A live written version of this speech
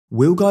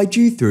We'll guide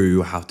you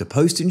through how to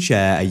post and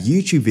share a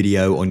YouTube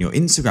video on your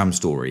Instagram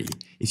story.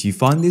 If you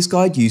find this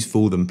guide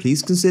useful, then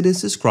please consider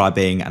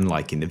subscribing and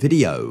liking the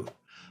video.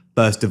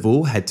 First of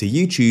all, head to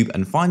YouTube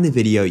and find the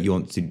video you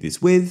want to do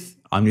this with.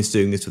 I'm just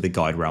doing this with a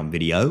GuideRealm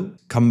video.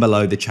 Come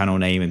below the channel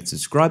name and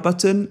subscribe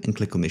button and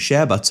click on the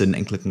share button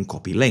and click on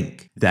copy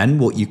link. Then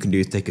what you can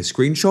do is take a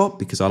screenshot,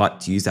 because I like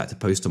to use that to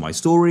post on my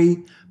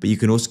story, but you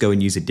can also go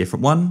and use a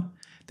different one.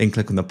 Then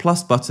click on the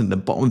plus button at the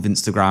bottom of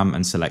Instagram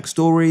and select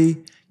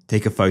story.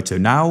 Take a photo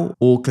now,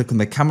 or click on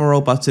the camera roll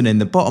button in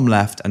the bottom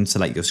left and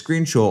select your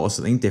screenshot or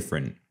something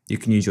different. You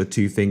can use your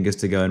 2 fingers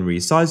to go and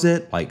resize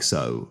it, like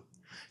so.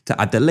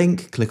 To add the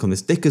link, click on the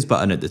stickers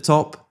button at the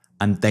top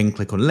and then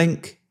click on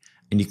link,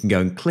 and you can go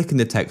and click in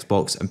the text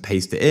box and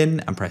paste it in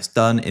and press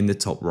done in the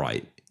top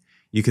right.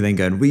 You can then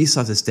go and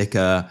resize the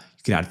sticker,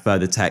 you can add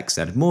further text,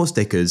 add more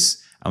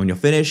stickers, and when you're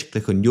finished,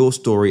 click on your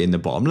story in the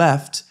bottom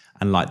left,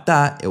 and like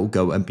that, it will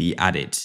go and be added.